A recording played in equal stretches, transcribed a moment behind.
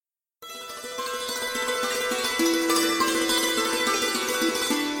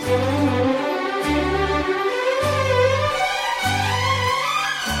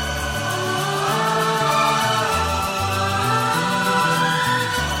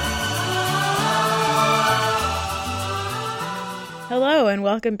Hello and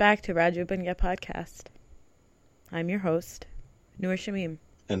welcome back to Raju Banya Podcast. I'm your host, Noor Shamim.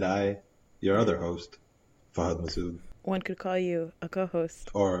 And I, your other host, Fahad Masood. One could call you a co-host.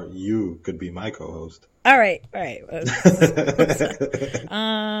 Or you could be my co-host. All right.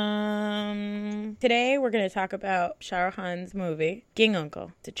 Today we're going to talk about Shah Rukh Khan's movie, King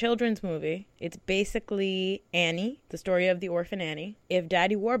Uncle. It's a children's movie. It's basically Annie, the story of the orphan Annie, if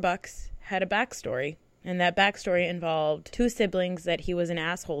Daddy Warbucks had a backstory. And that backstory involved two siblings that he was an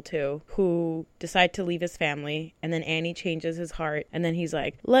asshole to who decide to leave his family. And then Annie changes his heart. And then he's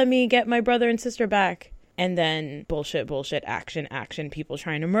like, let me get my brother and sister back. And then bullshit, action, people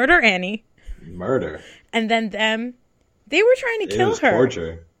trying to murder Annie. Murder? And then they were trying to kill her.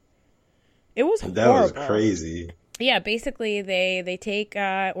 Torture. It was horrible. That was crazy. Yeah, basically they take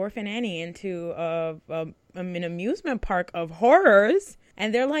orphan Annie into an amusement park of horrors.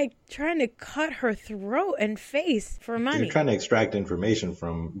 And they're like trying to cut her throat and face for money. They're trying to extract information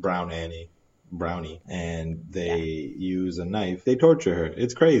from Brownie, and they use a knife. They torture her.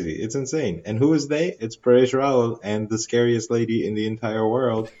 It's crazy. It's insane. And who is they? It's Paresh Rawal and the scariest lady in the entire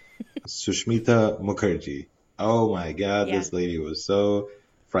world, Sushmita Mukherjee. Oh my God, This lady was so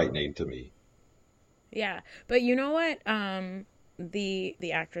frightening to me. Yeah, but you know what?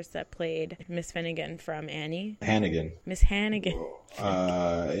 The actress that played Miss Finnegan from Annie. Miss Hannigan.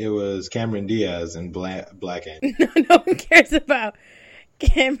 It was Cameron Diaz in Black Annie. No one cares about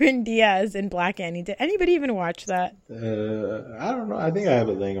Cameron Diaz in Black Annie. Did anybody even watch that? I don't know. I think I have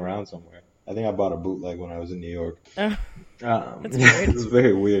it laying around somewhere. I think I bought a bootleg when I was in New York. That's weird. It's a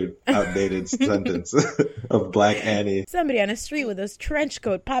very weird, outdated sentence of Black Annie. Somebody on a street with a trench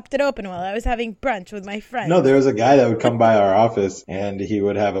coat popped it open while I was having brunch with my friends. No, there was a guy that would come by our office and he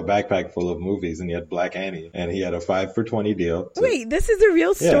would have a backpack full of movies and he had Black Annie and he had a 5 for $20 deal. So, wait, this is a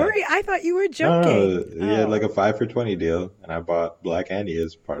real story? Yeah. I thought you were joking. No, he had like a 5 for $20 deal and I bought Black Annie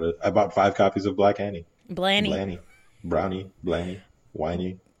as part of. I bought 5 copies of Black Annie. Blanny, Brownie, Blanny,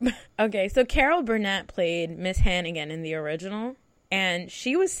 Whiny. Okay, so Carol Burnett played Miss Hannigan in the original, and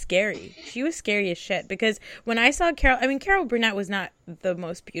she was scary. She was scary as shit, because when I saw Carol Burnett was not the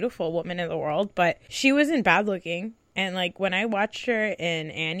most beautiful woman in the world, but she wasn't bad looking. And, like, when I watched her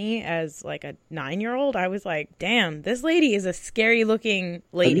in Annie as, like, a 9-year-old, I was like, damn, this lady is a scary-looking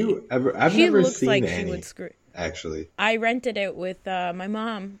lady. I've never seen like Annie. She would screw. Actually, I rented it with my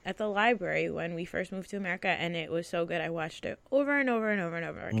mom at the library when we first moved to America, and it was so good. I watched it over and over and over and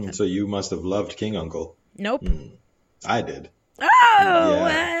over again. So you must have loved King Uncle. Nope. I did. Oh,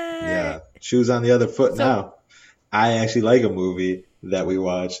 yeah. Shoes on the other foot now. I actually like a movie that we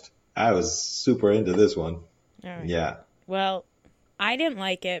watched. I was super into this one. Right. Yeah. Well, I didn't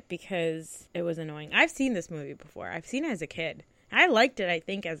like it because it was annoying. I've seen this movie before. I've seen it as a kid. I liked it, I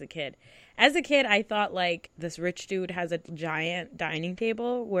think, as a kid. As a kid, I thought, like, this rich dude has a giant dining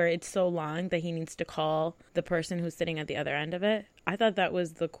table where it's so long that he needs to call the person who's sitting at the other end of it. I thought that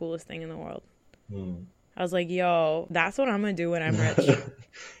was the coolest thing in the world. I was like, yo, that's what I'm going to do when I'm rich.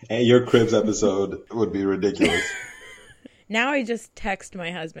 And your Cribs episode would be ridiculous. Now I just text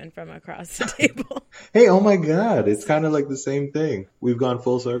my husband from across the table. Hey, oh my God, it's kind of like the same thing. We've gone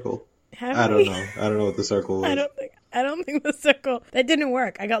full circle. I don't know what the circle was. I don't think the circle, that didn't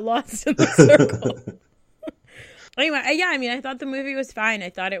work. I got lost in the circle. Anyway, I thought the movie was fine. I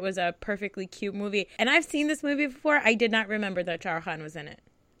thought it was a perfectly cute movie. And I've seen this movie before. I did not remember that Shah Rukh Khan was in it.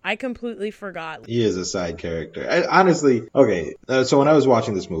 I completely forgot. He is a side character. Honestly, okay, so when I was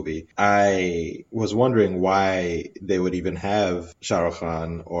watching this movie, I was wondering why they would even have Shah Rukh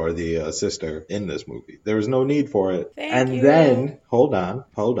Khan or the sister in this movie. There was no need for it. Then, hold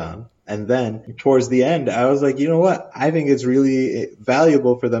on. And then towards the end, I was like, you know what? I think it's really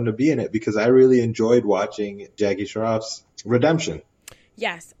valuable for them to be in it because I really enjoyed watching Jackie Sharaf's redemption.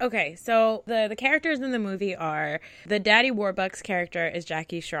 Yes. Okay. So the characters in the movie are the Daddy Warbucks character is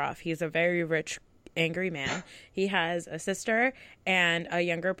Jackie Sharaf. He's a very rich, angry man. He has a sister and a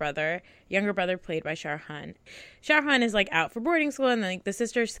younger brother. Younger brother played by Shah Rukh Khan. Shah Rukh Khan is like out for boarding school, and like the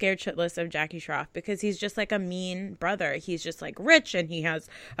sister's scared shitless of Jackie Sharaf because he's just like a mean brother. He's just like rich and he has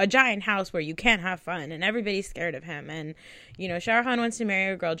a giant house where you can't have fun and everybody's scared of him. And you know, Shah Rukh Khan wants to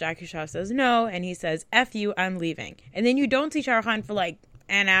marry a girl. Jackie Sharaf says no, and he says, "F you, I'm leaving." And then you don't see Shah Rukh Khan for like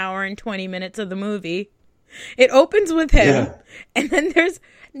an hour and 20 minutes of the movie. It opens with him, and then there's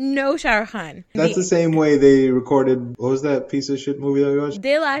no Shah Rukh Khan. That's the same way they recorded, what was that piece of shit movie that we watched?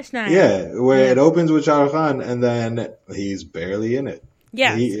 Dil Ashna. Yeah, where it opens with Shah Rukh Khan, and then he's barely in it.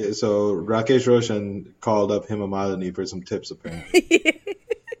 Yeah. So Rakesh Roshan called up Hema Malini for some tips, apparently.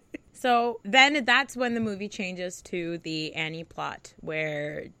 So then that's when the movie changes to the Annie plot,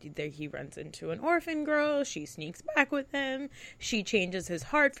 where he runs into an orphan girl. She sneaks back with him. She changes his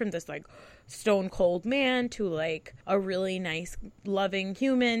heart from this like stone cold man to like a really nice loving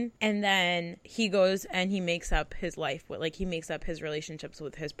human, and then he goes and he makes up his life with like he makes up his relationships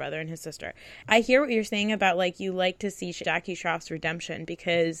with his brother and his sister. I hear what you're saying about like you like to see Jackie Shroff's redemption,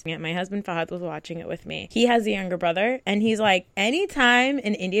 because my husband Fahad was watching it with me. He has a younger brother, and he's like, anytime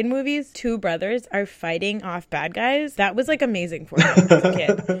in Indian movies 2 brothers are fighting off bad guys, that was like amazing for him as a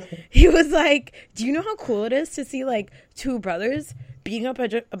kid. He was like, do you know how cool it is to see like 2 brothers beating up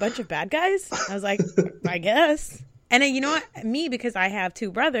a bunch of bad guys? I was like, I guess. And you know what? Me, because I have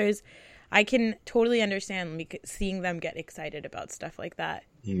 2 brothers, I can totally understand seeing them get excited about stuff like that.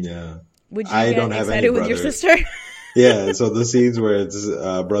 Yeah. Would you get excited with your sister? Yeah, so the scenes where it's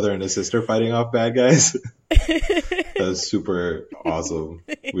a brother and a sister fighting off bad guys, that's super awesome.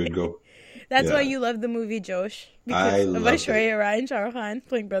 We'd go. That's why you love the movie Josh, because of Aishwarya Rai and Shah Rukh Khan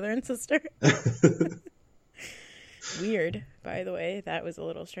playing brother and sister. Weird, by the way. That was a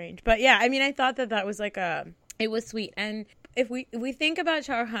little strange. But yeah, I mean, I thought that was like it was sweet. And if we think about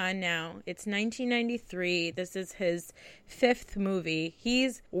Shah Rukh Khan now, it's 1993. This is his 5th movie.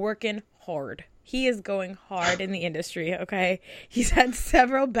 He's working hard. He is going hard in the industry, okay? He's had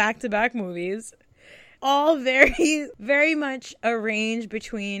several back-to-back movies, all very, very much a range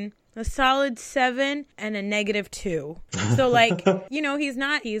between a solid 7 and a -2. So like, you know, he's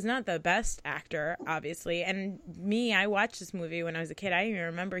not the best actor, obviously. And me, I watched this movie when I was a kid. I didn't even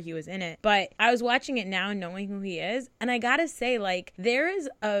remember he was in it. But I was watching it now knowing who he is. And I gotta say, like, there's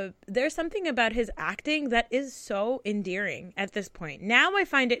something about his acting that is so endearing at this point. Now I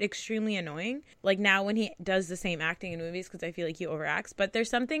find it extremely annoying. Like now when he does the same acting in movies, because I feel like he overacts. But there's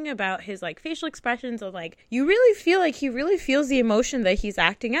something about his like facial expressions of like, you really feel like he really feels the emotion that he's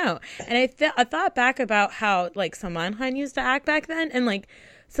acting out. And I thought back about how like Salman Khan used to act back then, and like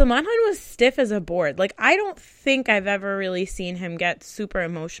Salman Khan was stiff as a board. Like I don't think I've ever really seen him get super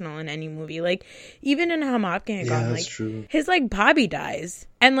emotional in any movie. Like even in Hum Aapke Hain Kaun, like true. His like Bobby dies,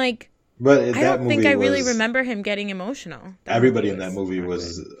 and like but I don't think I really remember him getting emotional. Everybody in that movie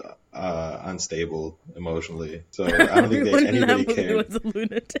was unstable emotionally, so I don't think anybody cared. Was a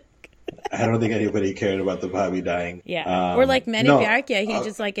lunatic. I don't think anybody cared about the Bobby dying. Yeah, or like Maine Pyar Kiya, he's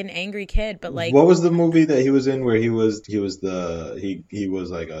just like an angry kid. But like, what was the movie that he was in where he was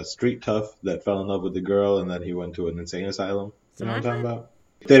like a street tough that fell in love with the girl and then he went to an insane asylum? You know what I'm talking about?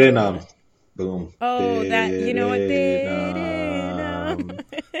 Tere boom. Oh, that you know what?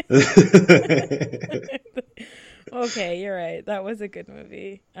 Okay, you're right. That was a good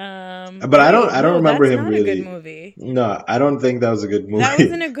movie. But I don't remember him really. That's not a good movie. No, I don't think that was a good movie. That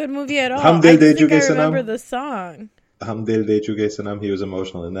wasn't a good movie at all. Hum Dil De Chuke I remember the song. Hum Dil De Chuke Sanam. He was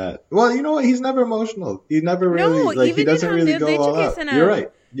emotional in that. Well, you know what? He's never emotional. He never really he doesn't really go all out.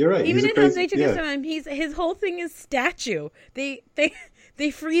 You're right. Even in Hum Dil De Chuke Sanam, his whole thing is statue.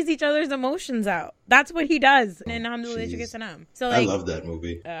 They freeze each other's emotions out. That's what he does in Hum Dil De Chuke Sanam. So like, I love that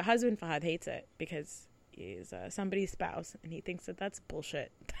movie. Husband Fahad hates it because he's somebody's spouse, and he thinks that that's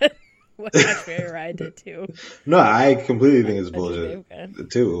bullshit. What Aishwarya Rai did too. No, I completely think it's bullshit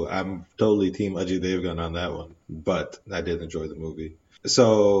too. I'm totally team Ajay Devgan on that one, but I did enjoy the movie.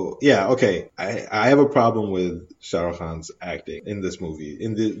 So yeah, okay. I have a problem with Shah Rukh Khan's acting in this movie,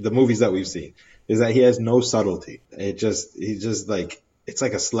 in the movies that we've seen, is that he has no subtlety. He's just like, it's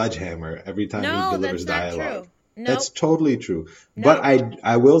like a sledgehammer every time he delivers dialogue. Nope. That's totally true. Nope. But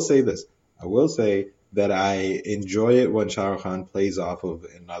I will say this. I will say that I enjoy it when Shah Rukh Khan plays off of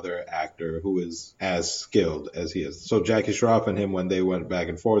another actor who is as skilled as he is. So Jackie Shroff and him, when they went back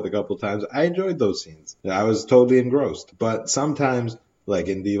and forth a couple times, I enjoyed those scenes. I was totally engrossed. But sometimes, like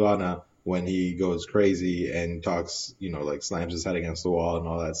in Deewana, when he goes crazy and talks, like slams his head against the wall and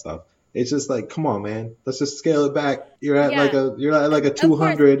all that stuff, it's just like, come on, man. Let's just scale it back. You're at like a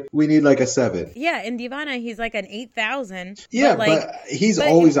 200. We need like a 7. Yeah, in Deewana, he's like an 8,000. Yeah, but he's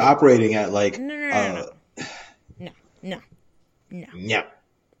always operating at like... No. No.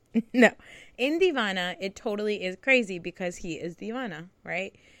 In Deewana, it totally is crazy because he is Deewana,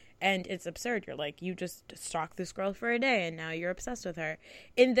 right? And it's absurd. You're like, you just stalked this girl for a day and now you're obsessed with her.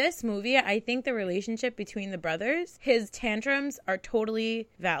 In this movie, I think the relationship between the brothers, his tantrums are totally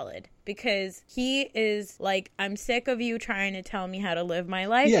valid. Because he is like, I'm sick of you trying to tell me how to live my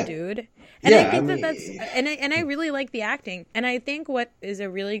life, dude. And I think that's and I really like the acting. And I think what is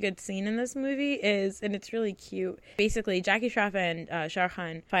a really good scene in this movie is, and it's really cute, basically Jackie Shroff and Shah Rukh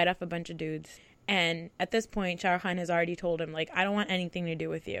Khan fight off a bunch of dudes. And at this point, Shah Rukh Khan has already told him, like, I don't want anything to do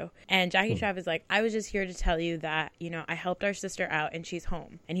with you. And Jackie Shroff is like, I was just here to tell you that, you know, I helped our sister out and she's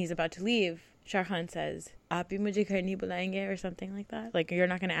home. And he's about to leave. Shah Rukh Khan says, Aap hi mujhe ghar nahi bulayenge, or something like that. Like, you're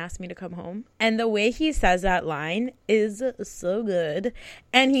not going to ask me to come home. And the way he says that line is so good.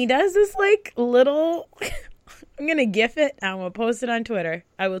 And he does this, like, little... I'm going to GIF it. I'm going to post it on Twitter.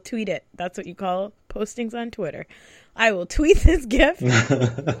 I will tweet it. That's what you call postings on Twitter. I will tweet this GIF.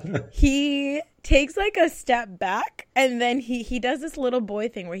 He takes like a step back, and then he does this little boy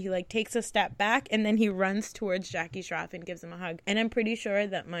thing where he like takes a step back and then he runs towards Jackie Shroff and gives him a hug. And I'm pretty sure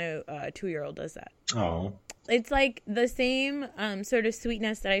that my 2-year-old does that. Oh. It's like the same sort of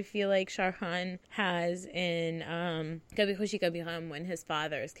sweetness that I feel like Shah Rukh Khan has in Kabhi Khushi Kabhi Gham when his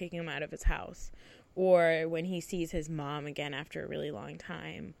father is kicking him out of his house. Or when he sees his mom again after a really long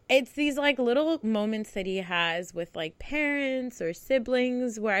time. It's these like little moments that he has with like parents or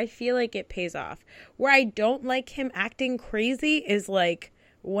siblings where I feel like it pays off. Where I don't like him acting crazy is like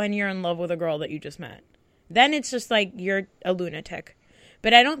when you're in love with a girl that you just met. Then it's just like you're a lunatic.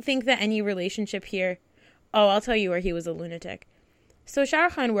 But I don't think that any relationship here... Oh, I'll tell you where he was a lunatic. So Shah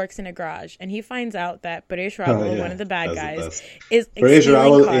Rukh Khan works in a garage and he finds out that Paresh Rawal, one of the bad guys, is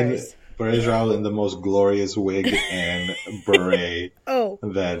stealing cars. Paresh Rawal in the most glorious wig and beret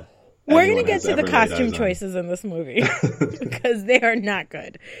that we're going to get to the costume choices in this movie because they are not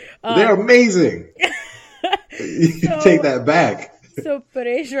good. They're amazing. Take that back. So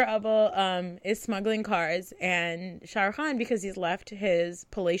Paresh Rawal is smuggling cars, and Shah Rukh Khan, because he's left his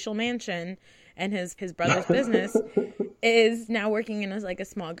palatial mansion and his brother's business, is now working in a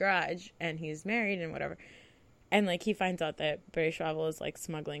small garage, and he's married and whatever. And, like, he finds out that Paresh Rawal is, like,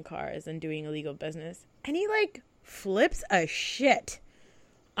 smuggling cars and doing illegal business. And he, like, flips a shit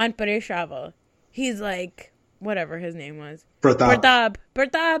on Paresh Rawal. He's, like, whatever his name was. Pratap,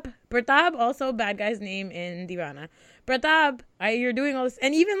 also bad guy's name in Deewana. Pratap, you're doing all this.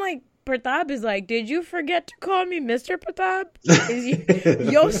 And even, like, Pratap is like, did you forget to call me Mr. Pratap?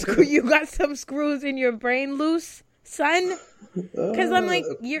 You got some screws in your brain loose, son? Because I'm like,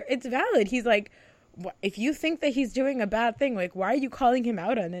 it's valid. He's like... If you think that he's doing a bad thing, like, why are you calling him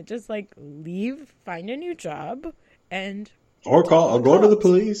out on it? Just, like, leave, find a new job, and... Or go to the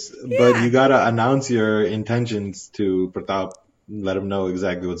police, but you gotta announce your intentions to Pratap, let him know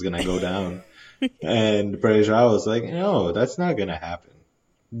exactly what's gonna go down. And Paresh Rawal was like, no, that's not gonna happen.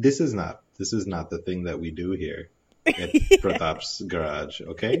 This is not the thing that we do here at Pratap's garage,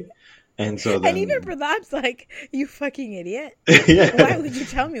 okay? And so then, even Pratap's like, you fucking idiot. Yeah. Why would you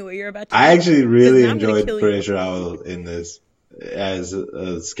tell me what you're about to do? I actually really enjoyed Paresh Rawal in this as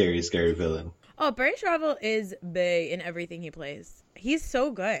a scary, scary villain. Oh, Paresh Rawal is big in everything he plays. He's so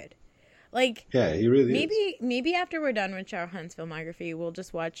good. Like, yeah, he really is. Maybe after we're done with Shah Rukh Khan's filmography, we'll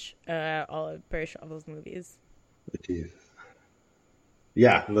just watch all of Paresh Rawal's movies. Jeez.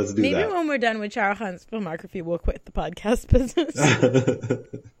 Yeah, let's do that. Maybe when we're done with Shah Rukh Khan's filmography, we'll quit the podcast business.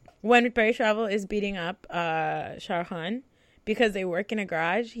 When Paresh Rawal is beating up Shah Rukh Khan because they work in a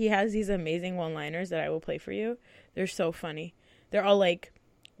garage, he has these amazing one-liners that I will play for you. They're so funny. They're all, like,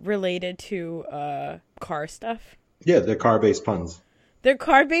 related to car stuff. Yeah, they're car-based puns. They're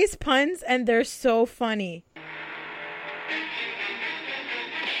car-based puns, and they're so funny.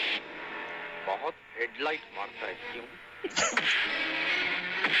 बहुत headlight मारता है क्यों?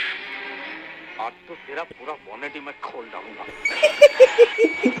 आज तो तेरा पूरा bonnet ही मैं खोल डालूंगा.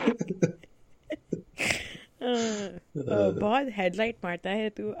 बहुत headlight मारता है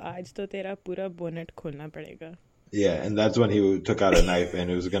तू, आज तो तेरा पूरा bonnet खोलना पड़ेगा. Yeah, and that's when he took out a knife and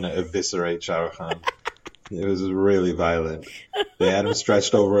he was going to eviscerate Shah Rukh Khan. It was really violent. They had him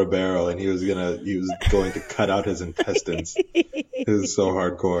stretched over a barrel and he was going to cut out his intestines. It was so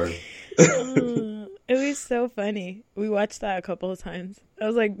hardcore. It was so funny. We watched that a couple of times. I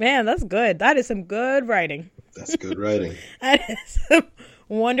was like, man, that's good. That is some good writing. That's good writing. That is some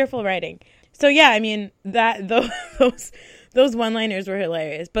wonderful writing. So yeah, I mean, those one-liners were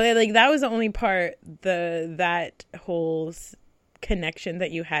hilarious. But like that was the only part, that whole connection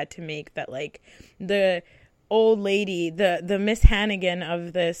that you had to make, that like the old lady, the Miss Hannigan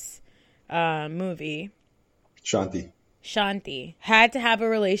of this movie, Shanti, had to have a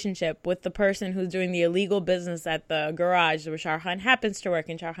relationship with the person who's doing the illegal business at the garage where Shah Rukh Khan happens to work,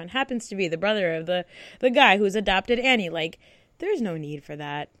 and Shah Rukh Khan happens to be the brother of the guy who's adopted Annie. Like, there's no need for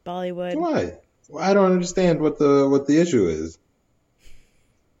that, Bollywood. Why? I don't understand what the issue is.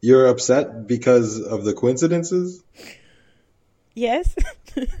 You're upset because of the coincidences? Yes.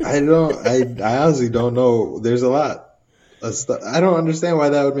 I honestly don't know. There's a lot of stuff. I don't understand why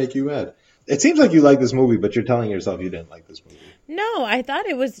that would make you mad. It seems like you like this movie, but you're telling yourself you didn't like this movie. No, I thought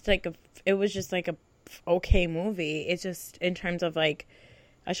it was just like a okay movie. It's just in terms of like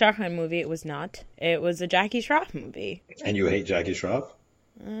a Shah Rukh Khan movie, it was not. It was a Jackie Shroff movie. And you hate Jackie Shroff?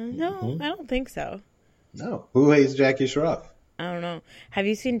 No, I don't think so. No. Who hates Jackie Shroff? I don't know. Have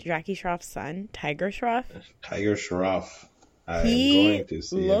you seen Jackie Shroff's son, Tiger Shroff? Tiger Shroff. I'm He going to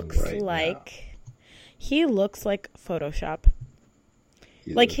see looks him right like now. he looks like Photoshop.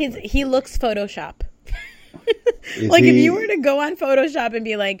 He Like looks he looks Photoshop. Is Like if he- you were to go on Photoshop and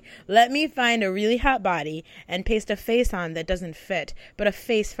be like, let me find a really hot body and paste a face on that doesn't fit, but a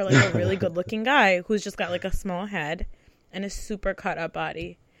face for like a really good looking guy who's just got like a small head and a super cut up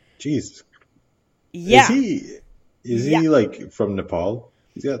body. Jeez. Yeah. Is Yeah. he like from Nepal?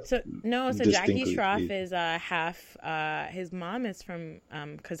 He's got So Jackie distinctly- Shroff is half his mom is from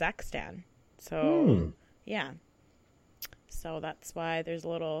Kazakhstan. So yeah. So that's why there's a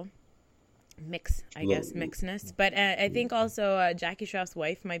little mixedness. But I think also Jackie Shroff's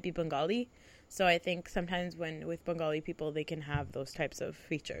wife might be Bengali. So I think sometimes with Bengali people, they can have those types of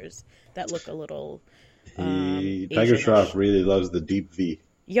features that look a little Tiger Asian-ish. Shroff really loves the deep V.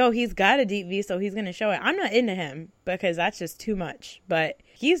 Yo, he's got a deep V, so he's going to show it. I'm not into him because that's just too much. But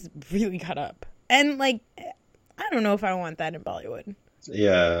he's really cut up. And, like, I don't know if I want that in Bollywood.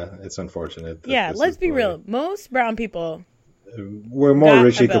 Yeah, it's unfortunate. Yeah, this let's is be the way- real. Most brown people, We're more got a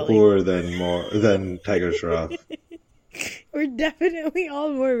Rishi belly. Kapoor than Tiger Shroff. we're definitely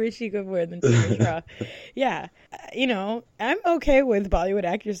all more Rishi Kapoor than Tiger Shroff. Yeah. You know, I'm okay with Bollywood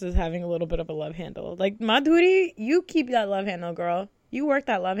actresses having a little bit of a love handle. Like, Madhuri, you keep that love handle, girl. You work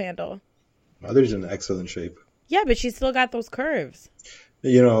that love handle. Mother's in excellent shape. Yeah, but she's still got those curves.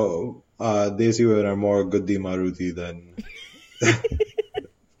 You know, Desi women are more Guddi Maruti than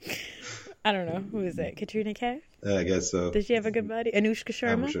I don't know. Who is it? Katrina Kaif? I guess so. Does she have a good body? Anushka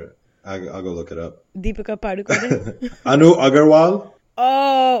Sharma? I'm sure. I'll go look it up. Deepika Padukone? Anu Agarwal?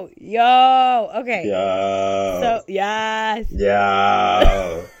 Oh, yo. Okay. Yeah. So, yes.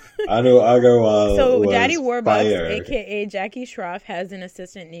 Yeah. Anu Agarwal. So, was Daddy Warbucks, fire. a.k.a. Jackie Shroff, has an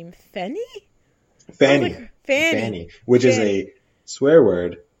assistant named Fanny? Fanny. Fanny. Which is Fanny. a swear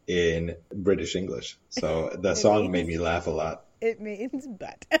word in British English. So the song made me laugh a lot. It means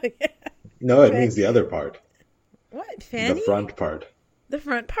butt. No, it means the other part. What? Fanny? The front part The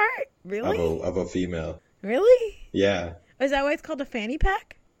front part? Really? of a female. Really? Yeah, Is that why it's called a fanny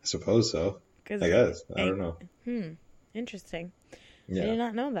pack? I suppose so. 'Cause I guess. I don't know. Interesting. I Yeah. did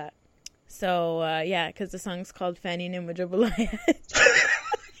not know that. So, yeah, because the song's called Fanny Ne Mujhe Bulaya.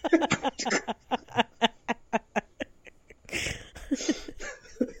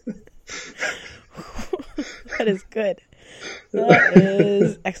 That is good. That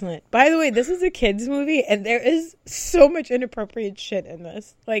is excellent. By the way, this is a kids movie, and there is so much inappropriate shit in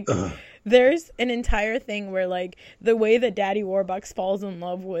this. Like, there's an entire thing where, like, the way that Daddy Warbucks falls in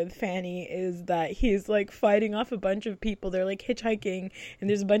love with Fanny is that he's, like, fighting off a bunch of people. They're, like, hitchhiking, and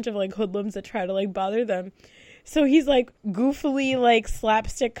there's a bunch of, like, hoodlums that try to, like, bother them. So he's, like, goofily, like,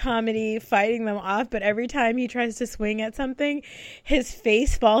 slapstick comedy fighting them off, but every time he tries to swing at something, his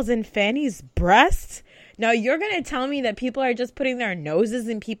face falls in Fanny's breast. Now, you're going to tell me that people are just putting their noses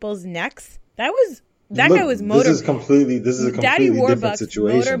in people's necks? That guy was This is a completely Daddy different Warbucks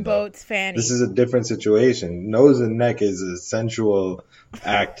situation. though. motorboats Fanny. This is a different situation. Nose and neck is a sensual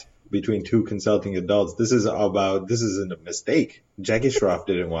act between two consulting adults. This is a mistake. Jackie Shroff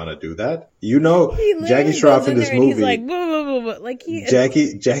didn't want to do that. You know, He literally Jackie Shroff goes in this there and movie. he's like, blah, blah, blah, blah. Like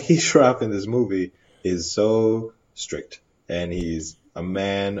Jackie Shroff in this movie is so strict, and he's a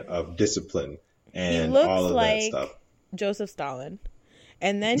man of discipline and looks all of like that stuff. Joseph Stalin.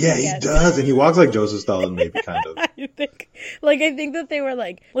 And then Yeah, he does, and he walks like Joseph Stalin, maybe kind of. I think that they were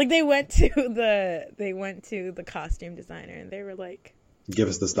like they went to the costume designer and they were like, Give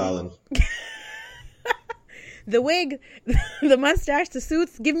us the Stalin. the wig, the mustache, the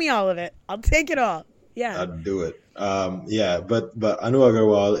suits, give me all of it. I'll take it all. Yeah. I'd do it. Yeah, but Anu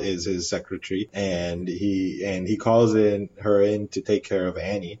Agarwal is his secretary, and he calls her in to take care of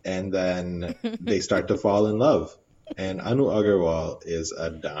Annie, and then they start to fall in love. And Anu Agarwal is a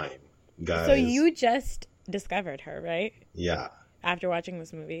dime, guys. So you just discovered her, right? Yeah. After watching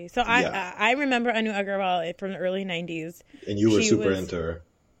this movie. So Yeah. I remember Anu Agarwal from the early 90s. And you were She super was- into her.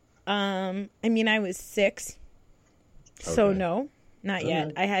 I mean, I was 6. So Okay. no, not yet.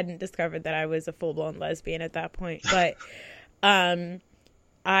 Alright. I hadn't discovered that I was a full-blown lesbian at that point. But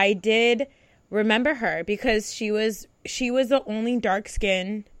I did remember her because she was the only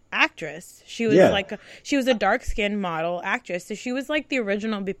dark-skinned actress. She was she was a dark-skinned model actress. So she was like the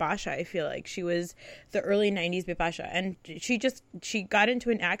original Bipasha, I feel like. She was the early 90s Bipasha. And she got into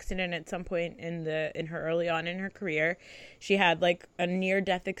an accident at some point in her early on in her career. She had like a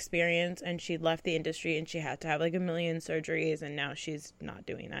near-death experience and she left the industry and she had to have like 1 million surgeries, and now she's not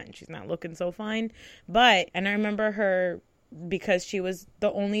doing that and she's not looking so fine. And I remember her because she was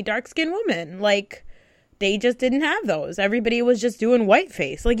the only dark-skinned woman. Like, they just didn't have those. Everybody was just doing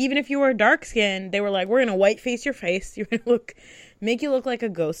whiteface. Like, even if you were dark skinned, they were like, we're going to whiteface your face. You're going to make you look like a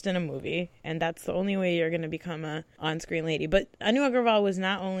ghost in a movie. And that's the only way you're going to become a on-screen lady. But Anu Agarwal was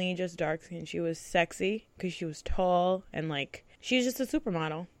not only just dark skinned, she was sexy because she was tall and like, she's just a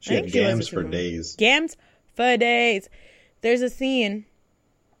supermodel. She had gams for days. Gams for days. There's a scene.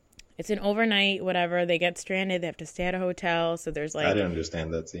 It's an overnight, whatever. They get stranded. They have to stay at a hotel. So there's like... I didn't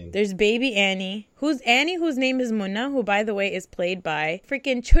understand that scene. There's baby Annie. Whose name is Munna, who, by the way, is played by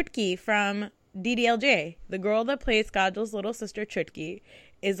freaking Chutki from DDLJ. The girl that plays Kajol's little sister, Chutki,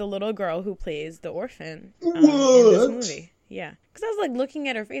 is a little girl who plays the orphan in this movie. Yeah. Because I was like looking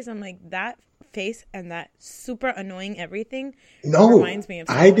at her face. I'm like, that face and that super annoying everything reminds me of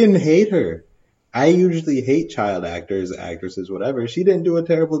something. I didn't hate her. I usually hate child actors, actresses, whatever. She didn't do a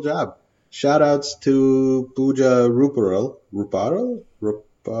terrible job. Shout outs to Pooja Ruparal.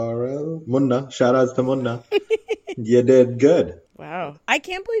 Munna. Shout outs to Munna. You did good. Wow. I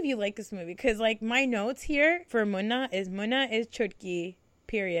can't believe you like this movie because, like, my notes here for Munna is Chutki,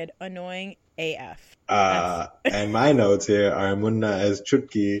 period, annoying AF. And my notes here are Munna as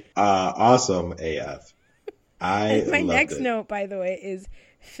Chutki, awesome AF. My next note, by the way, is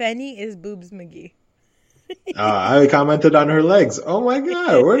Fenny is Boobs McGee. I commented on her legs. Oh my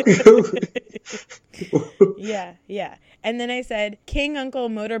God. Yeah. And then I said, King Uncle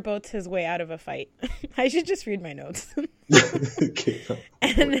motorboats his way out of a fight. I should just read my notes.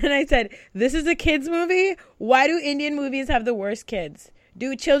 And then I said, this is a kid's movie? Why do Indian movies have the worst kids?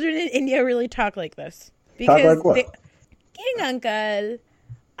 Do children in India really talk like this? Because talk like what? King Uncle,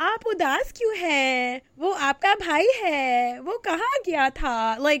 आप उदास क्यों हैं? वो आपका भाई है. वो कहाँ गया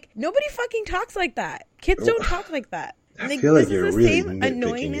था? Like, nobody fucking talks like that. Kids don't talk like that. I feel like you're really same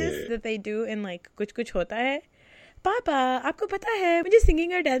annoyingness that they do in like कुछ कुछ होता है. Papa, आपको पता है मुझे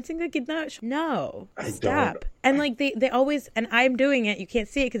singing or dancing का कितना... No, stop. And like they always, and I'm doing it, you can't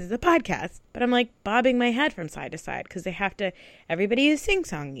see it because it's a podcast, but I'm like bobbing my head from side to side because they have to, everybody is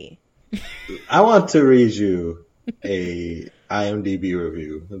sing-songy. I want to read you a IMDb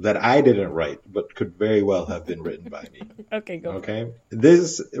review that I didn't write, but could very well have been written by me. Okay, go. Okay.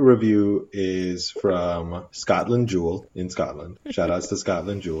 This review is from Scotland Jewel in Scotland. Shout outs to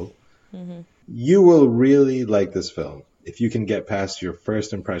Scotland Jewel. Mm-hmm. You will really like this film if you can get past your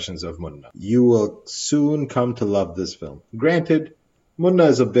first impressions of Munna. You will soon come to love this film. Granted, Munna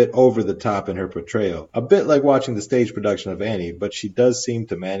is a bit over the top in her portrayal, a bit like watching the stage production of Annie, but she does seem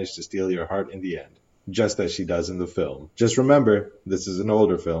to manage to steal your heart in the end, just as she does in the film. Just remember, this is an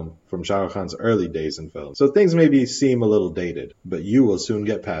older film from Shah Rukh Khan's early days in film, so things maybe seem a little dated, but you will soon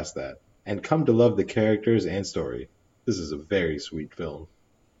get past that and come to love the characters and story. This is a very sweet film.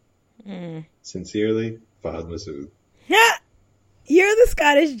 Sincerely, Fahad Masood. You're the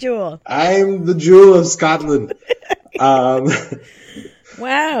Scottish Jewel. I'm the Jewel of Scotland.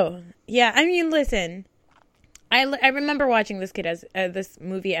 Wow. Yeah, I mean, listen. I remember watching this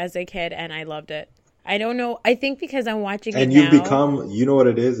movie as a kid, and I loved it. I don't know. I think because I'm watching it now. And you've become, you know what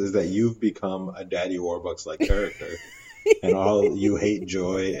it is that you've become a Daddy Warbucks-like character. And all you hate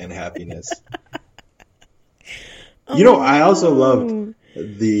joy and happiness. I also loved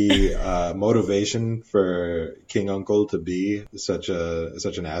the motivation for King Uncle to be such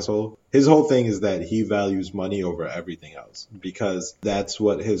an asshole. His whole thing is that he values money over everything else because that's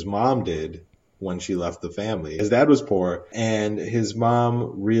what his mom did when she left the family. His dad was poor and his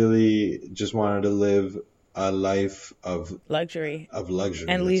mom really just wanted to live a life of luxury and leisure.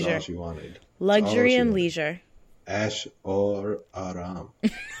 That's all she wanted. Luxury and leisure. Ash or Aram,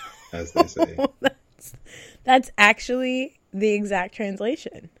 as they say. That's actually the exact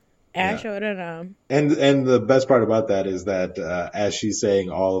translation. Ash or Aram. And the best part about that is that as she's saying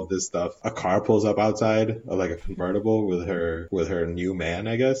all of this stuff, a car pulls up outside, like a convertible with her new man,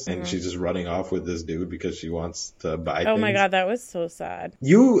 I guess, and she's just running off with this dude because she wants to buy things. Oh my God, that was so sad.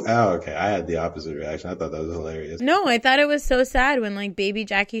 Okay, I had the opposite reaction. I thought that was hilarious. No, I thought it was so sad when like baby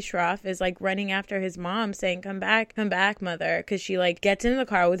Jackie Shroff is like running after his mom saying, come back, mother, because she like gets in the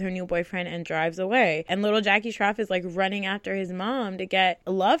car with her new boyfriend and drives away. And little Jackie Shroff is like running after his mom to get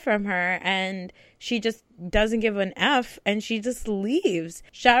love from her, and she just doesn't give an F, and she just leaves.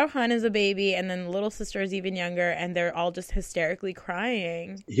 Shah Rukh Khan is a baby, and then the little sister is even younger, and they're all just hysterically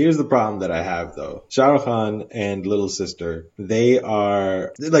crying. Here's the problem that I have, though. Shah Rukh Khan and little sister, they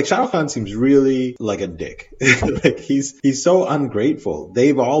are like, Shah Rukh Khan seems really like a dick. Like he's so ungrateful.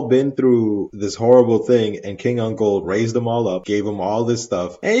 They've all been through this horrible thing, and King Uncle raised them all up, gave them all this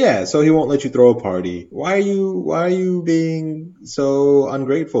stuff, and yeah, so he won't let you throw a party. Why are you being so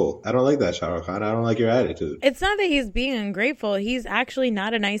ungrateful? I don't like that, Shah Rukh Khan. I don't like your attitude. It's not that he's being ungrateful. He's actually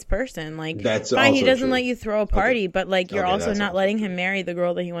not a nice person. Like, that's fine, he also doesn't true. let you throw a party, but like you're also that's not also letting true. him marry the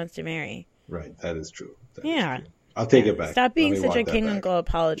girl that he wants to marry. Right, that is true. That Yeah. is true. I'll take it back. Stop being Let me such a walk that King back. Uncle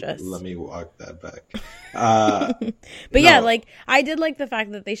apologist. Let me walk that back. But yeah, No. like, I did like the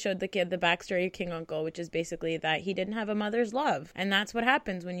fact that they showed the kid the backstory of King Uncle, which is basically that he didn't have a mother's love. And that's what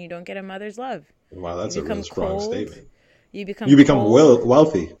happens when you don't get a mother's love. Wow, that's You a real become strong cold. statement. You become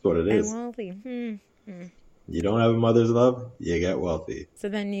Wealthy. That's what it and is. wealthy. You don't have a mother's love, you get wealthy. So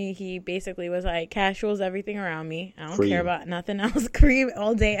then he basically was like, cash rules everything around me. I don't Cream. care about nothing else. Cream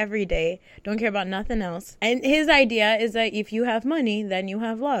all day, every day. Don't care about nothing else. And his idea is that if you have money, then you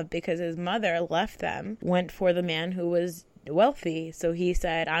have love, because his mother left them, went for the man who was wealthy. So he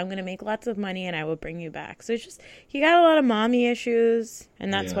said, I'm going to make lots of money and I will bring you back. So it's just, he got a lot of mommy issues,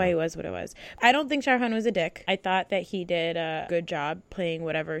 and that's why he was what it was. I don't think Shah Rukh Khan was a dick. I thought that he did a good job playing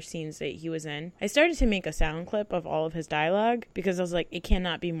whatever scenes that he was in. I started to make a sound clip of all of his dialogue because I was like, it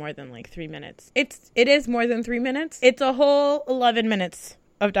cannot be more than like 3 minutes. It is more than 3 minutes. It's a whole 11 minutes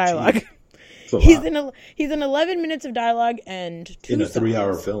of dialogue. He's in 11 minutes of dialogue and 2 in a songs.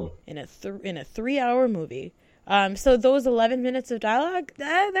 3-hour film. In a 3-hour movie. So those 11 minutes of dialogue,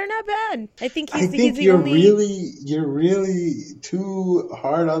 they're not bad. I think you're really too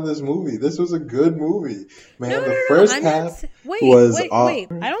hard on this movie. This was a good movie, man. The first half was wait.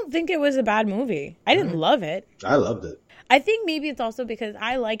 I don't think it was a bad movie. I didn't love it. I loved it. I think maybe it's also because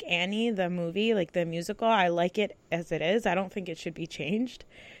I like Annie, the movie, like the musical. I like it as it is. I don't think it should be changed.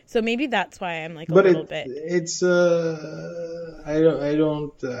 So maybe that's why I'm like a little bit. It's I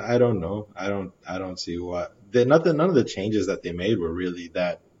don't know. I don't see what. None of the changes that they made were really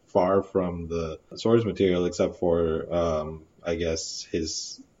that far from the source material, except for I guess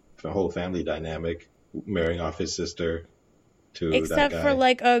his whole family dynamic, marrying off his sister to except that guy. for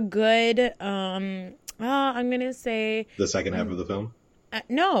like a good I'm gonna say The second half of the film.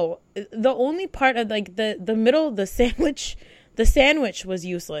 No, the only part of like the middle, the sandwich was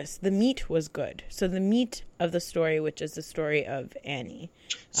useless. The meat was good. So the meat of the story, which is the story of Annie.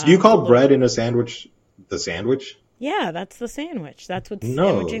 So you call bread in a sandwich the sandwich? Yeah, that's the sandwich. That's what's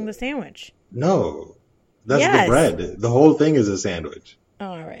sandwiching the sandwich. No, that's the bread. The whole thing is a sandwich.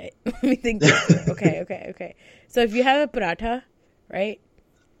 All right. Let me think. Okay. So if you have a paratha, right?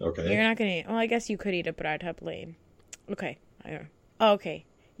 Okay. You're not going to eat. Well, I guess you could eat a paratha plain. Okay. I don't know. Oh, okay.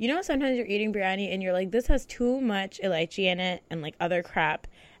 You know, sometimes you're eating biryani and you're like, this has too much elaichi in it and like other crap.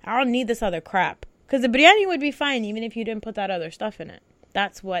 I don't need this other crap. Because the biryani would be fine even if you didn't put that other stuff in it.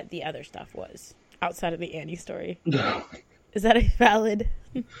 That's what the other stuff was. Outside of the Annie story. Is that a valid?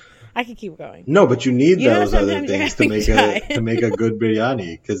 I could keep going. No, but you need those other things to make a good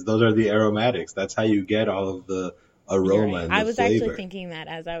biryani, because those are the aromatics. That's how you get all of the aroma and the I was flavor. actually thinking that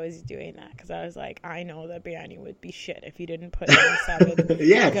as I was doing that, because I was like, I know that biryani would be shit if you didn't put in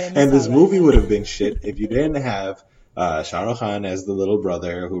yeah, and this movie would have been shit if you didn't have Shah Rukh Khan as the little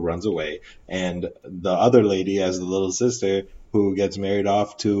brother who runs away, and the other lady as the little sister who gets married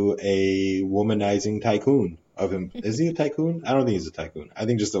off to a womanizing tycoon of him. Is he a tycoon? I don't think he's a tycoon. I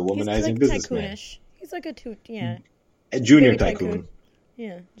think just a womanizing businessman. He's like a A junior baby tycoon.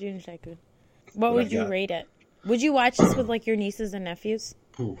 Yeah, junior tycoon. What would you rate it? Would you watch this with like your nieces and nephews?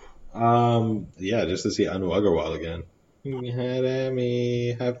 Yeah, just to see Anu Agarwal again.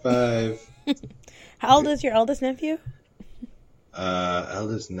 High five. How old is your eldest nephew?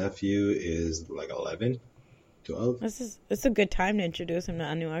 Eldest nephew is like 11, 12. It's a good time to introduce him to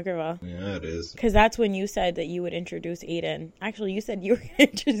Anu Agarwal. Yeah, it is. Because that's when you said that you would introduce Aiden. Actually, you said you were going to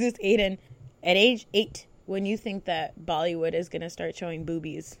introduce Aiden at age 8 when you think that Bollywood is going to start showing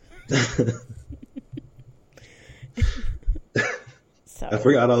boobies. So. I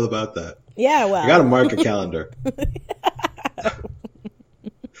forgot all about that. Yeah, well. I got to mark a calendar.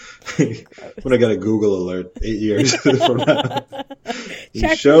 When I got a Google alert 8 years from now.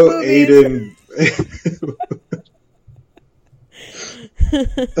 Check show Aiden.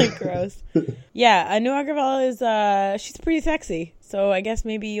 Gross. Yeah, Anu Agarwal is she's pretty sexy. So I guess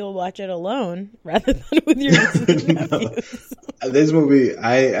maybe you'll watch it alone rather than with your nephews. This movie,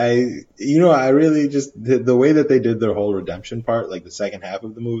 I really just the way that they did their whole redemption part, like the second half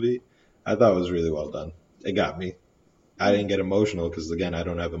of the movie, I thought was really well done. it got me. I didn't get emotional because, again, I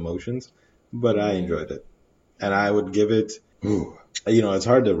don't have emotions, but I enjoyed it. And I would give it, it's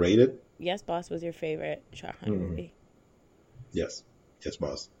hard to rate it. Yes, Boss was your favorite Shah Rukh movie. Yes. Yes,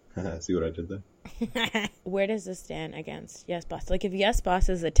 Boss. See what I did there? Where does this stand against Yes, Boss? Like, if Yes, Boss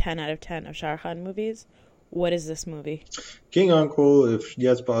is a 10 out of 10 of Shah Rukh movies, what is this movie? King Uncle, if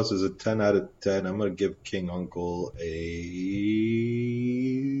Yes, Boss is a 10 out of 10, I'm going to give King Uncle a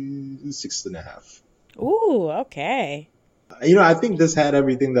 6.5. Ooh, okay. I think this had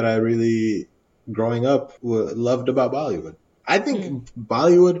everything that I really, growing up, loved about Bollywood. I think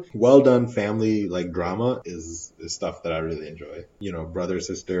Bollywood, well done family like drama is stuff that I really enjoy. Brother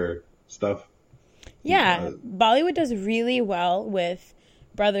sister stuff. Yeah, Bollywood does really well with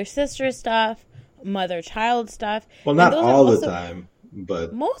brother sister stuff, mother child stuff. Well, not all the time,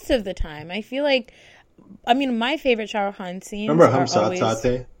 but most of the time. I feel like, my favorite Shah Rukh Khan scenes. Remember Hum Saath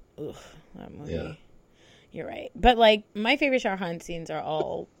Saath? Ugh, that movie. Yeah. You're right. But my favorite Shah Rukh Khan scenes are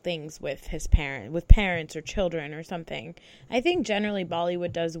all things with his parents or children or something. I think generally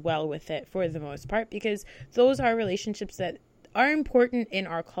Bollywood does well with it for the most part because those are relationships that are important in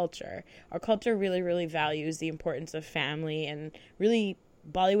our culture. Our culture really, really values the importance of family, and really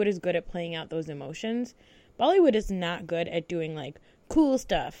Bollywood is good at playing out those emotions. Bollywood is not good at doing cool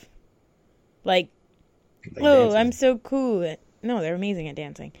stuff. Like dancing. I'm so cool. No, they're amazing at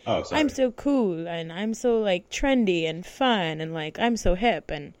dancing. Oh, sorry. I'm so cool, and I'm so trendy and fun, and I'm so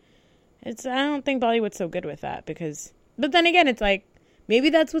hip, and I don't think Bollywood's so good with that but then again, it's maybe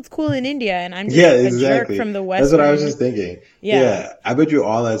that's what's cool in India, and I'm just a jerk from the West. That's what I was just thinking. Yeah, I bet you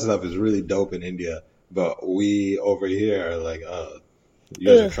all that stuff is really dope in India, but we over here are you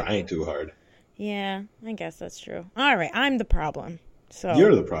guys are trying too hard. Yeah, I guess that's true. All right, I'm the problem. So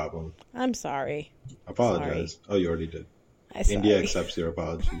you're the problem. I'm sorry. Apologize. Sorry. Oh, you already did. India accepts your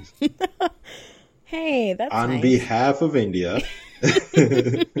apologies. Hey, that's on nice. behalf of India.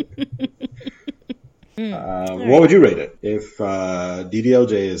 What would you rate it? If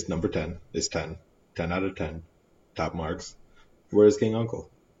DDLJ is number 10, is 10 out of 10, top marks, where's King Uncle?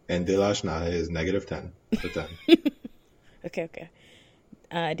 And Dil Ashna is negative 10 to 10. Okay.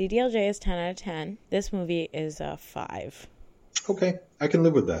 DDLJ is 10 out of 10. This movie is a 5. Okay, I can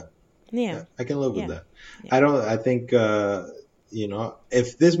live with that. Yeah. I can live with that. Yeah. I think,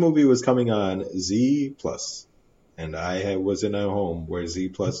 if this movie was coming on Z Plus, and I was in a home where Z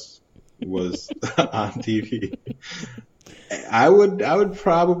Plus was on TV, I would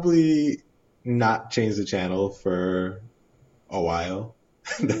probably not change the channel for a while.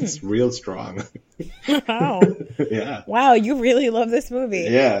 That's real strong. Wow. Yeah. Wow, you really love this movie.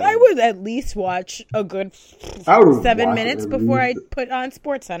 Yeah. I would at least watch a good 7 minutes before I put on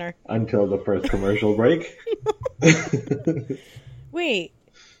SportsCenter. Until the first commercial break. Wait,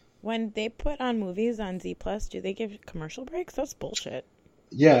 when they put on movies on Z Plus, do they give commercial breaks? That's bullshit.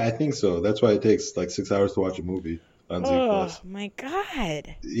 Yeah, I think so. That's why it takes 6 hours to watch a movie on Z Plus. Oh my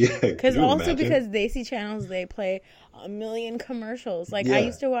god. Yeah. Because they see channels, they play a million commercials. I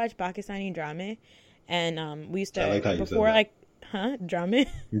used to watch Pakistani drama, and we used to drama.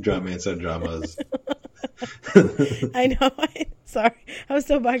 Drama instead of dramas. I know. Sorry, I was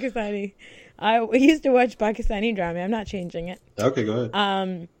so Pakistani. We used to watch Pakistani drama. I'm not changing it. Okay, go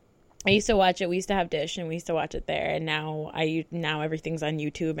ahead. I used to watch it. We used to have Dish, and we used to watch it there. And now everything's on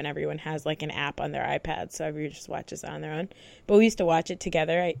YouTube, and everyone has an app on their iPad, so everyone just watches it on their own. But we used to watch it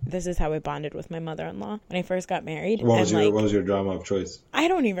together. This is how I bonded with my mother-in-law when I first got married. What was your drama of choice? I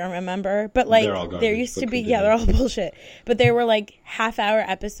don't even remember, but they're all garbage, there used to be they're all bullshit. But there were half-hour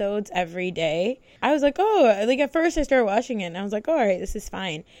episodes every day. I was at first I started watching it, and I was all right, this is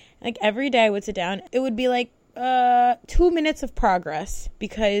fine. Every day I would sit down. It would be 2 minutes of progress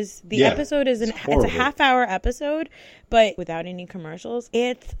because the episode it's a half-hour episode, but without any commercials.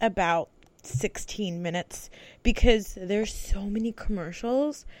 It's about 16 minutes because there's so many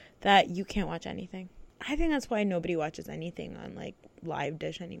commercials that you can't watch anything. I think that's why nobody watches anything on live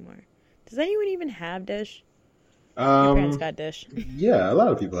Dish anymore. Does anyone even have Dish? Your parents got Dish. Yeah, a lot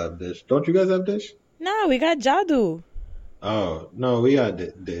of people have Dish. Don't you guys have Dish? No, we got Jadoo. Oh, no, we got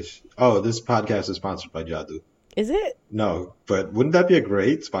Dish. Oh, this podcast is sponsored by Jadoo. Is it? No, but wouldn't that be a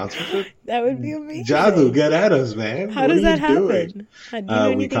great sponsorship? That would be amazing. Jadoo, get at us, man. How does that happen? Do you know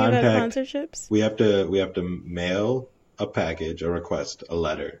anything about sponsorships? We have to mail a package, a request, a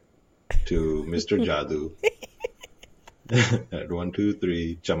letter to Mr. Jadoo at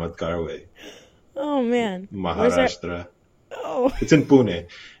 123 Chamatkar Way. Oh man, Maharashtra. Oh, it's in Pune.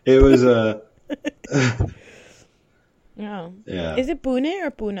 It was Oh. Yeah. Is it Pune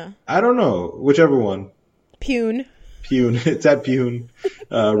or Pune? I don't know. Whichever one. Pune. It's at Pune.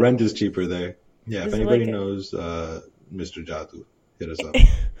 Rent is cheaper there. Yeah, if Is it anybody like knows Mr. Jadu, hit us up.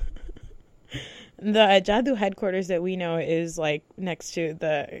 the Jadu headquarters that we know is like next to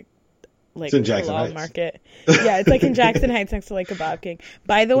the It's in Jackson halal Heights. market. Yeah, it's like in Jackson Heights next to like Kebab King.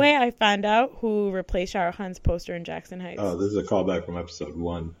 By the way, I found out who replaced Shah Rukh Khan's poster in Jackson Heights. Oh, this is a callback from episode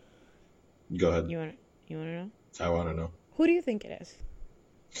 1. Go ahead. You want to know? I want to know. Who do you think it is?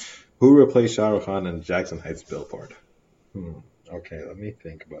 Who replaced Shah Rukh Khan in Jackson Heights billboard? Okay, let me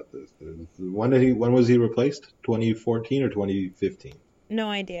think about this. When was he replaced? 2014 or 2015? No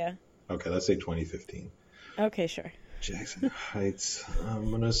idea. Okay, let's say 2015. Okay, sure. Jackson Heights. I'm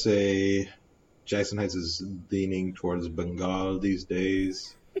going to say Jackson Heights is leaning towards Bengal these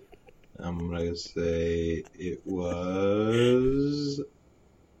days. I'm going to say it was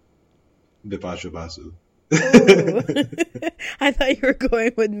Bipasha Basu. I thought you were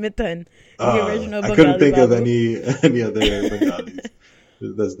going with Mithun, the original Bengali I couldn't think Babu. of any other Bengalis.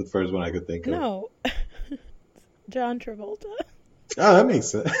 That's the first one I could think of. No. John Travolta. Oh, that makes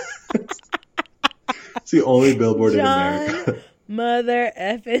sense. It's the only billboard in John America. Mother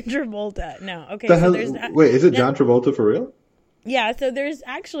effing Travolta. No, okay. The So hell, there's wait, is it John Travolta for real? Yeah, so there's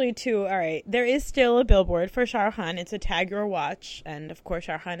actually two. All right, there is still a billboard for Shah Rukh Khan. It's a tag your watch, and of course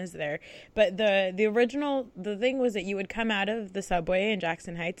Shah Rukh Khan is there. But the original, the thing was that you would come out of the subway in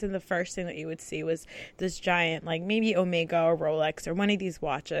Jackson Heights, and the first thing that you would see was this giant, like maybe Omega or Rolex or one of these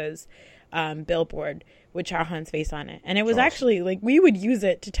watches, billboard with Shah Rukh Khan's face on it. And it was Awesome. actually like we would use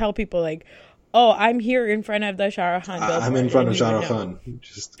it to tell people like, oh, I'm here in front of the Shah Rukh Khan billboard. I'm in front of and you Shah would Rukh know. Khan.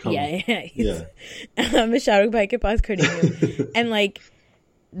 Just come. Yeah. Yeah. Shah Rukh Bhai ke paas khadi hu. And like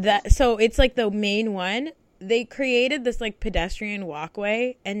that, so it's like the main one. They created this like pedestrian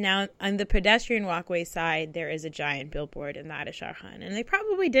walkway, and now on the pedestrian walkway side there is a giant billboard, and that is Shah Rukh Khan. And they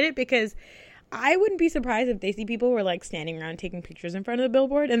probably did it because I wouldn't be surprised if they see people were like standing around taking pictures in front of the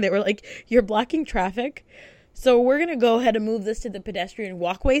billboard, and they were like, "You're blocking traffic, so we're gonna go ahead and move this to the pedestrian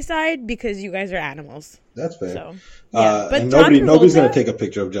walkway side because you guys are animals." That's fair. So yeah, but and John nobody's going Travolta- to take a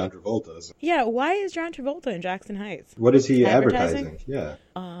picture of John Travolta. So. Yeah, why is John Travolta in Jackson Heights? What is he Advertising? advertising? Yeah.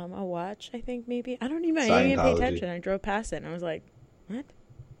 A watch, I think maybe. I don't even. I didn't even pay Scientology. attention. I drove past it and I was like, "What?"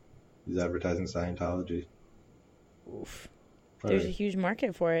 He's advertising Scientology. Oof. All There's right. a huge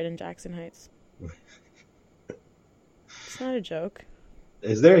market for it in Jackson Heights. It's not a joke.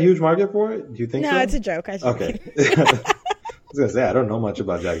 Is there a huge market for it? Do you think so? No, it's a joke. I just Okay. I was going to say, I don't know much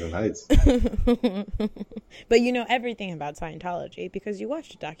about Jackson Heights. But you know everything about Scientology because you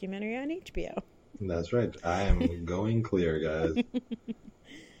watched a documentary on HBO. That's right. I am going clear, guys.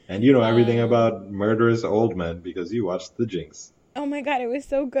 And you know everything about murderous old men because you watched The Jinx. Oh my god, it was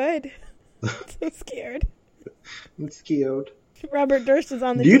so good. I'm so scared. I'm scared. Robert Durst is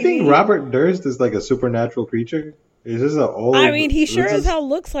on the Do you TV. think Robert Durst is like a supernatural creature? Is this an old... I mean, he sure this as is- hell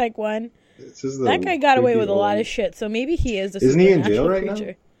looks like one. this is the That guy got away creepy with a lot old- of shit, so maybe he is a Isn't he in jail supernatural right now?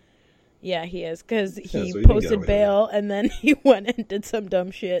 creature. Yeah, he is, because he so he didn't get posted away bail and then he went and did some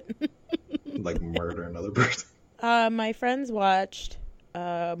dumb shit. Like murder another person. My friends watched,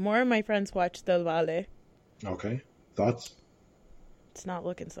 more of my friends watched Del Valle. Okay. Thoughts? It's not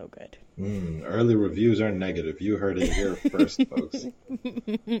looking so good. Early reviews are negative. You heard it here first, folks.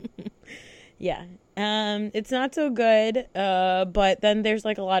 Yeah. It's not so good, but then there's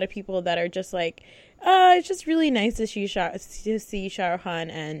like a lot of people that are just like, it's just really nice to see Shah Rukh Khan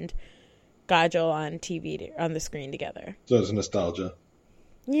and Kajol on TV, on the screen together. So it's nostalgia.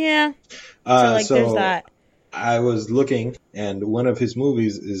 Yeah. There's that. I was looking, and one of his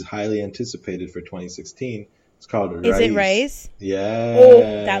movies is highly anticipated for 2016. It's called Rais. Is it Rice? Yeah. Oh,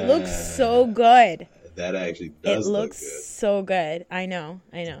 that looks so good. That actually does It look looks good. so good. I know.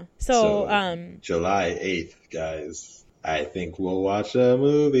 So, July 8th, guys. I think we'll watch a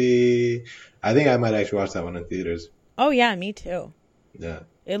movie. I think I might actually watch that one in theaters. oh yeah, me too. Yeah.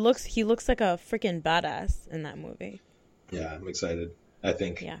 He looks like a freaking badass in that movie. Yeah, I'm excited. I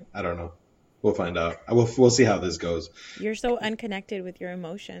think. Yeah. I don't know. We'll find out. We'll see how this goes. You're so unconnected with your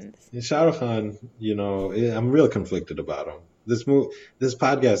emotions. And Shah Rukh Khan, you know, I'm real conflicted about him. This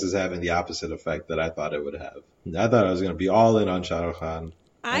podcast is having the opposite effect that I thought it would have. I thought I was going to be all in on Shah Rukh Khan.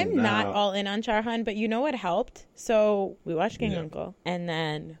 I'm not all in on Shah Rukh Khan, but you know what helped? So we watched King Yeah. Uncle, and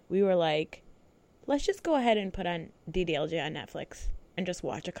then we were like, let's just go ahead and put on DDLJ on Netflix and just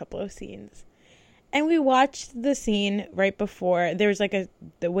watch a couple of scenes. And we watched the scene right before. There's like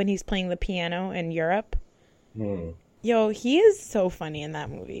when he's playing the piano in Europe. Yo, he is so funny in that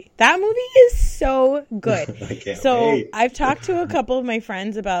movie. That movie is so good. I can't So wait. I've talked to a couple of my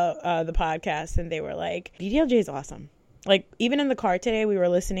friends about the podcast, and they were like, DDLJ is awesome. Like, even in the car today, we were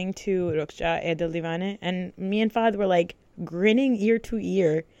listening to Rukja Edel Divane, and me and Fahad were like grinning ear to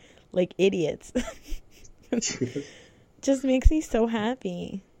ear, like idiots. Just makes me so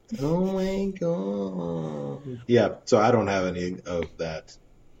happy. Oh my god. Yeah, so I don't have any of that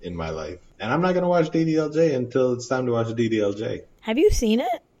in my life. And I'm not going to watch DDLJ until it's time to watch DDLJ. Have you seen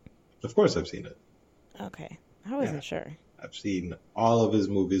it? Of course I've seen it. Okay. I wasn't sure. I've seen all of his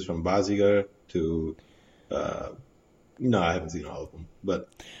movies from Bazigar to... no, I haven't seen all of them. But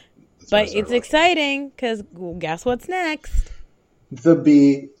it's exciting because guess what's next? The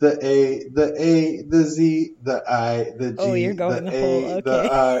B, the A, the Z, the I, the G, oh, you're going the the A, whole, okay.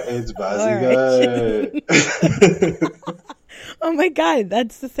 the R. It's Bazigar. Right. Oh my god,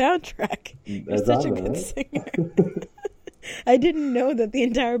 that's the soundtrack. You're such a good singer. I didn't know that the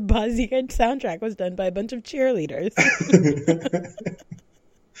entire Bazigar soundtrack was done by a bunch of cheerleaders.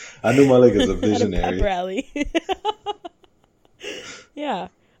 Anu Malik is a visionary. At a pep rally. Yeah.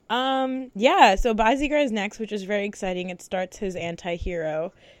 Yeah, so Bazigar is next, which is very exciting. It starts his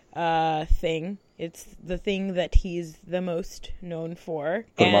anti-hero thing. It's the thing that he's the most known for.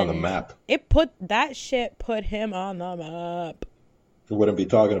 Put him on the map. Put him on the map. We wouldn't be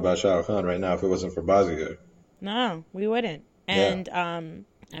talking about Shah Rukh Khan right now if it wasn't for Bazigar. No, we wouldn't. And I'm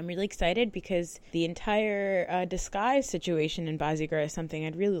really excited because the entire disguise situation in Bazigar is something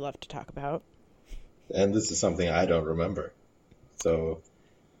I'd really love to talk about. And this is something I don't remember. So,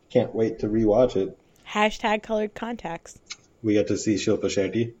 can't wait to rewatch it. # colored contacts. We get to see Shilpa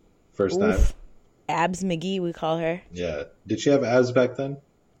Shetty first time. Abs McGee, we call her. Yeah. Did she have abs back then?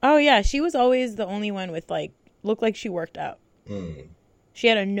 Oh, yeah. She was always the only one with, looked like she worked out. She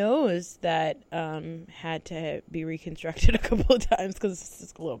had a nose that had to be reconstructed a couple of times because it's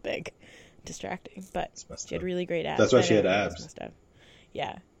just a little big. Distracting. But she had really great abs. That's why she had abs.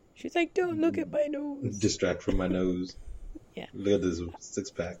 Yeah. She's like, don't look at my nose. Distract from my nose. Yeah. Look at this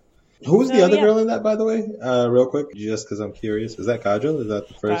 6-pack. Who was the other girl in that, by the way? Real quick, just because I'm curious. Is that Kajol? Is that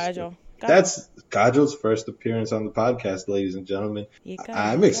the first? Kajol. That's Kajol's first appearance on the podcast, ladies and gentlemen.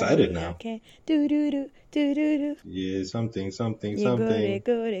 I'm excited now. Okay. Do do do do do do. Yeah, something.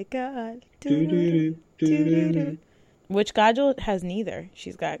 Good God. Do. Which Kajol has neither.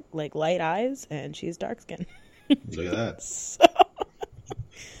 She's got light eyes and she's dark skinned. Look at that.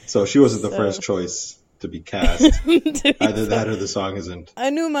 So she wasn't the first choice to be cast. Either that or the song isn't.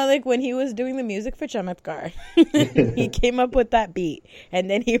 Anu Malik, when he was doing the music for Chamatkar, he came up with that beat and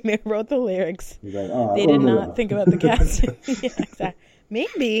then he wrote the lyrics. He's like, they did not think about the casting. Yeah, exactly.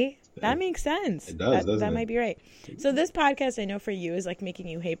 Maybe. That makes sense. It does, doesn't it? That might be right. So this podcast, I know for you, is making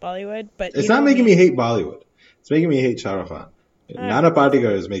you hate Bollywood, but it's not making me hate Bollywood. It's making me hate Shah Rukh Khan. Nana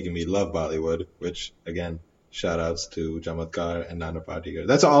Patekar is making me love Bollywood, which, again, shout outs to Chamatkar and Nana Patekar.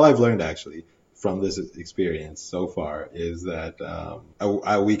 That's all I've learned, actually, from this experience so far, is that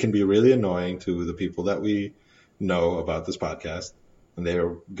we can be really annoying to the people that we know about this podcast, and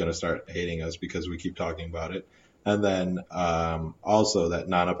they're going to start hating us because we keep talking about it. And then also that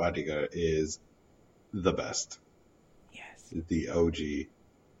Nana Patekar is the best. Yes. The OG.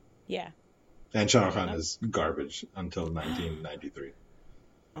 Yeah. And Shah Rukh Khan is garbage until 1993.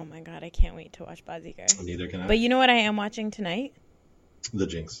 Oh my god, I can't wait to watch Bazigar. Neither can I. But you know what I am watching tonight? The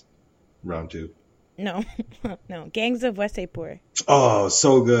Jinx. Round 2. No. No. Gangs of Wasseypur. Oh,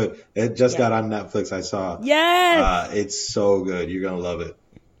 so good. It just got on Netflix, I saw. Yes! It's so good. You're going to love it.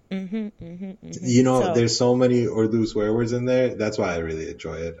 Mm-hmm. You know, there's so many Urdu swear words in there. That's why I really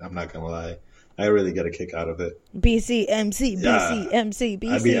enjoy it. I'm not going to lie. I really get a kick out of it. BCMC, BCMC,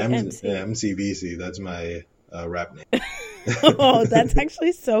 BCMC. MCBC. That's my rap name. Oh, that's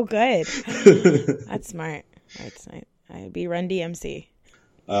actually so good. That's smart. That's nice. I'd be Run DMC.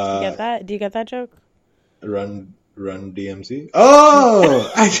 Do you get that? Do you get that joke? Run DMC?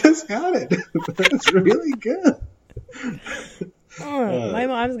 Oh, I just got it. That's really good. My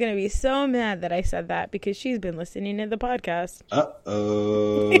mom's going to be so mad that I said that because she's been listening to the podcast.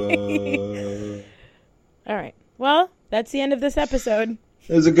 Uh-oh. All right. Well, that's the end of this episode.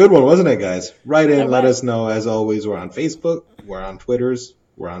 It was a good one, wasn't it, guys? Write in, let us know. As always, we're on Facebook, we're on Twitters,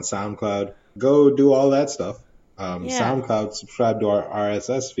 we're on SoundCloud. Go do all that stuff. SoundCloud, subscribe to our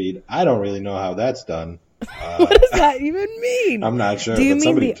RSS feed. I don't really know how that's done. What does that even mean? I'm not sure. Do you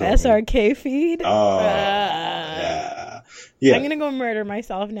mean the SRK feed? Oh, yeah. I'm going to go murder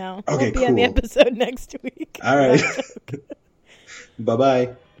myself now. Okay, We'll be on the episode next week. All right.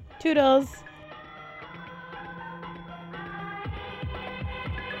 Bye-bye. Toodles.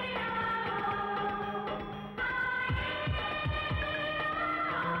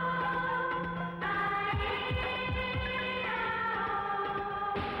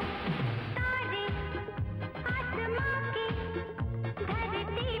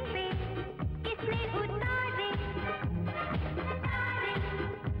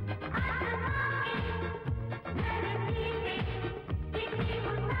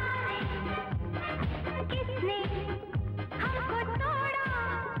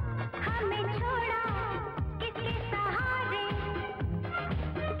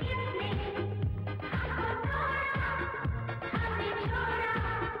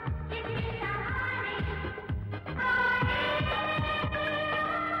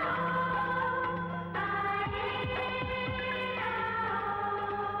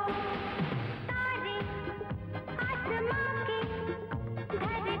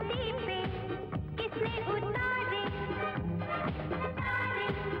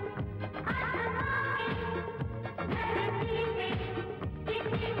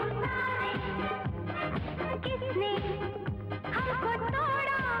 किसने